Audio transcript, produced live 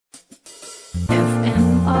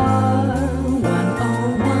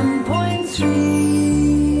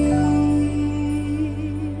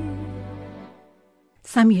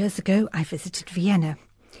Some years ago I visited Vienna.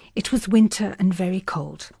 It was winter and very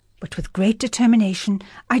cold, but with great determination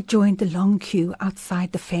I joined the long queue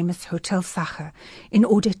outside the famous Hotel Sacher in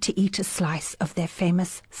order to eat a slice of their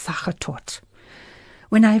famous Sachertorte.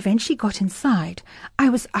 When I eventually got inside, I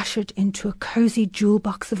was ushered into a cosy jewel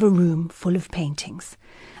box of a room full of paintings,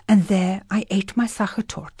 and there I ate my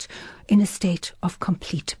Sachertorte in a state of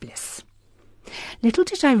complete bliss. Little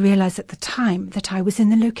did I realize at the time that I was in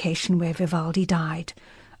the location where Vivaldi died,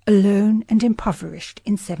 alone and impoverished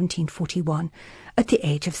in 1741 at the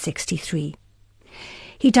age of 63.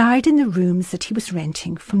 He died in the rooms that he was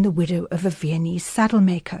renting from the widow of a Viennese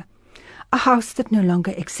saddle-maker, a house that no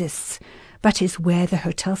longer exists, but is where the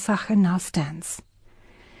Hotel Sacher now stands.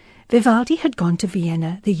 Vivaldi had gone to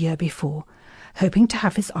Vienna the year before, hoping to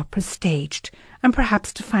have his operas staged and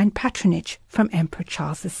perhaps to find patronage from Emperor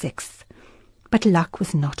Charles VI. But luck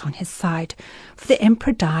was not on his side, for the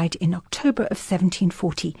emperor died in October of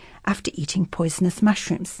 1740 after eating poisonous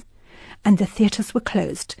mushrooms, and the theatres were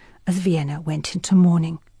closed as Vienna went into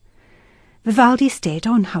mourning. Vivaldi stayed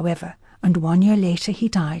on, however, and 1 year later he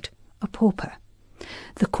died, a pauper.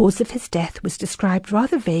 The cause of his death was described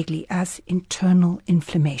rather vaguely as internal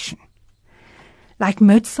inflammation. Like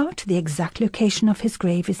Mozart, the exact location of his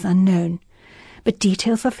grave is unknown, but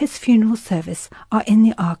details of his funeral service are in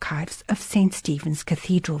the archives of St. Stephen's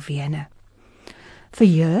Cathedral, Vienna. For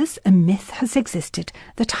years, a myth has existed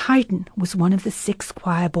that Haydn was one of the 6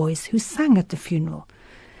 choir boys who sang at the funeral,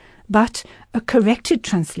 but a corrected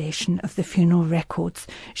translation of the funeral records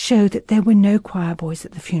show that there were no choir boys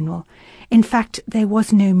at the funeral. In fact, there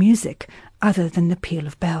was no music other than the peal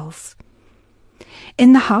of bells.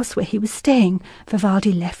 In the house where he was staying,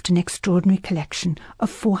 Vivaldi left an extraordinary collection of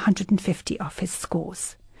 450 of his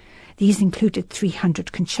scores. These included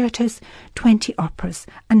 300 concertos, 20 operas,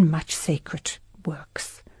 and much sacred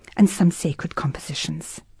works, and some sacred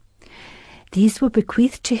compositions. These were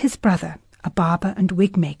bequeathed to his brother, a barber and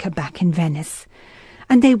wig maker back in Venice,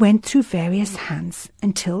 and they went through various hands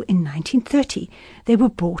until in 1930 they were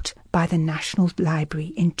bought by the National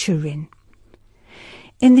Library in Turin.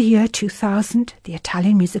 In the year 2000, the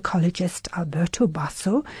Italian musicologist Alberto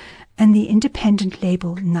Basso and the independent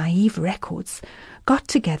label Naive Records got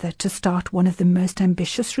together to start one of the most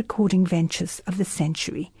ambitious recording ventures of the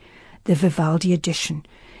century, the Vivaldi Edition,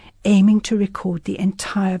 aiming to record the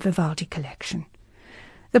entire Vivaldi collection.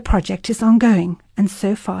 The project is ongoing, and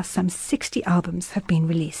so far some 60 albums have been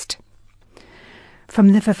released. From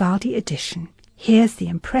the Vivaldi Edition, here's the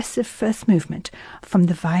impressive first movement from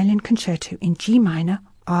the Violin Concerto in G minor,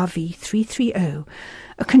 RV 330,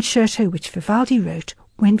 a concerto which Vivaldi wrote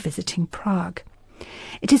when visiting Prague.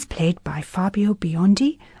 It is played by Fabio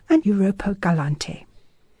Biondi and Europa Galante.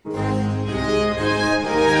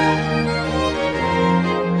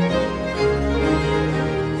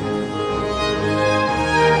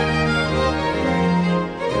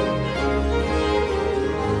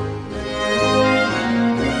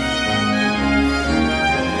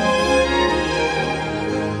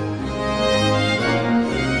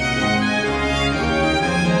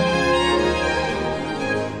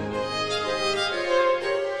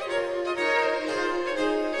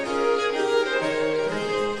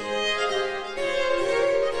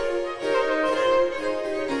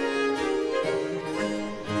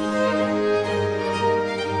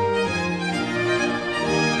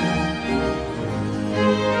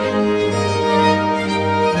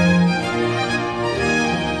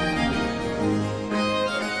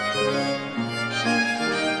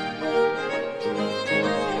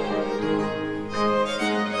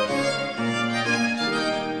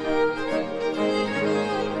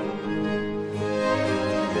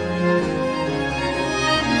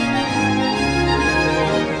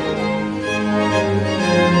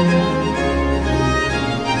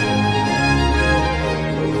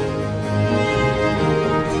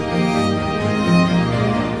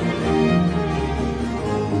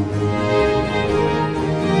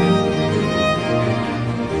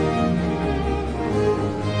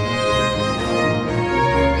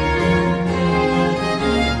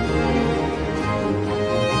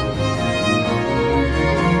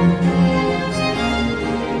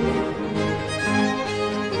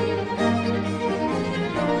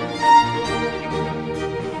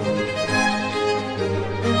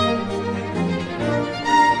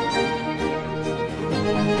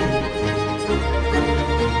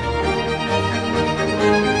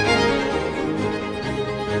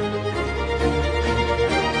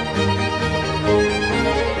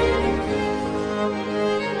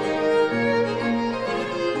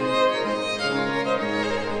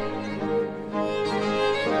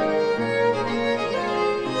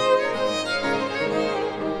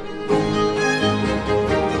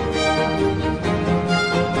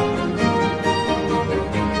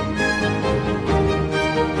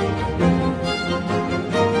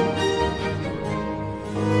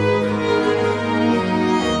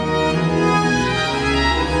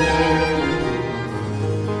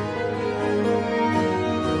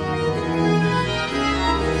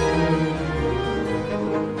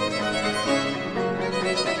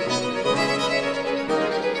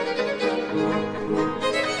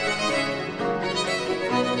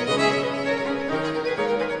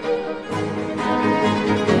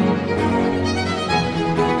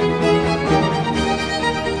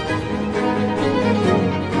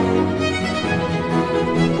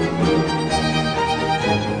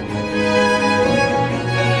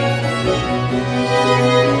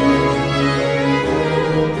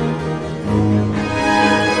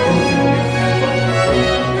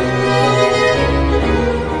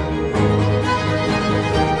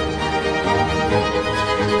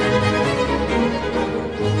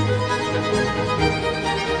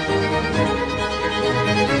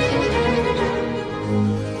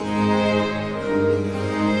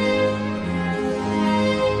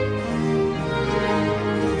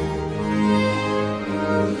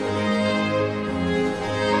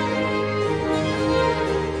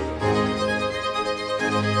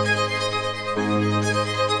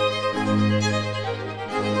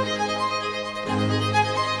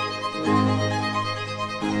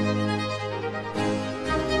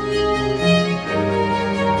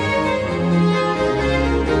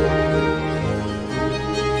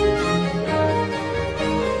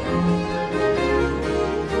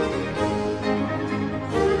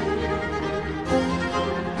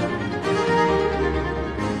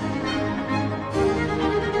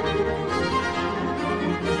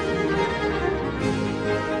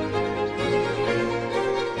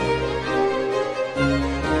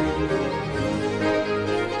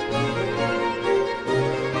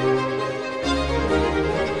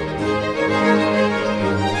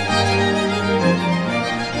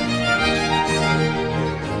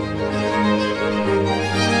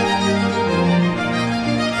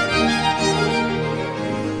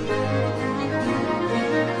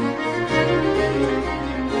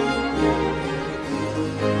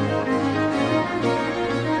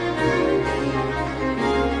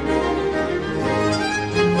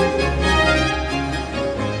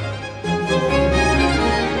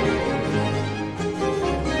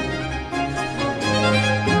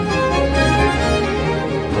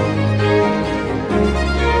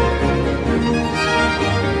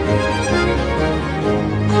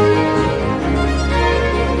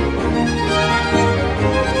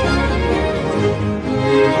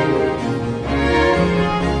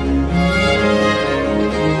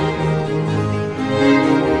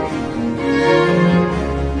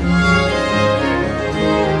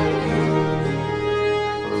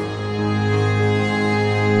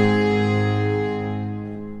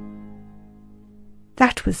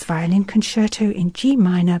 That was Violin Concerto in G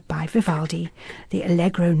minor by Vivaldi, the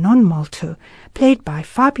Allegro non molto, played by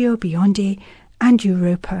Fabio Biondi and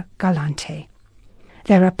Europa Galante.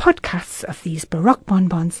 There are podcasts of these Baroque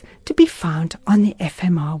bonbons to be found on the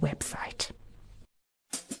FMR website.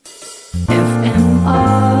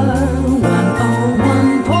 FMR